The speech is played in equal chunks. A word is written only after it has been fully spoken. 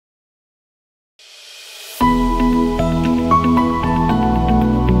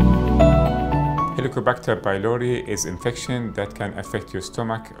Helicobacter pylori is infection that can affect your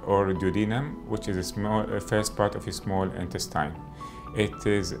stomach or duodenum, which is a first part of your small intestine. It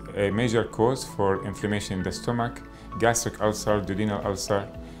is a major cause for inflammation in the stomach, gastric ulcer, duodenal ulcer,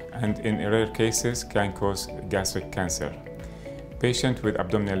 and in rare cases can cause gastric cancer. Patients with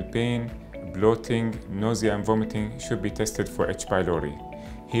abdominal pain, bloating, nausea and vomiting should be tested for H. pylori.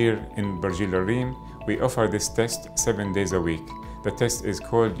 Here in Burjeel Reem, we offer this test 7 days a week. The test is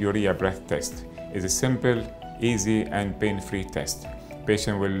called H.PYLORI breath test. It's a simple, easy and pain-free test.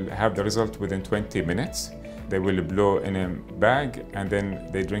 Patient will have the result within 20 minutes. They will blow in a bag and then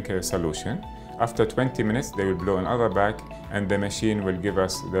they drink a solution. After 20 minutes, they will blow another bag and the machine will give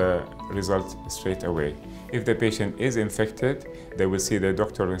us the result straight away. If the patient is infected, they will see the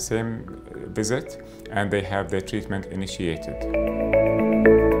doctor in the same visit and they have their treatment initiated.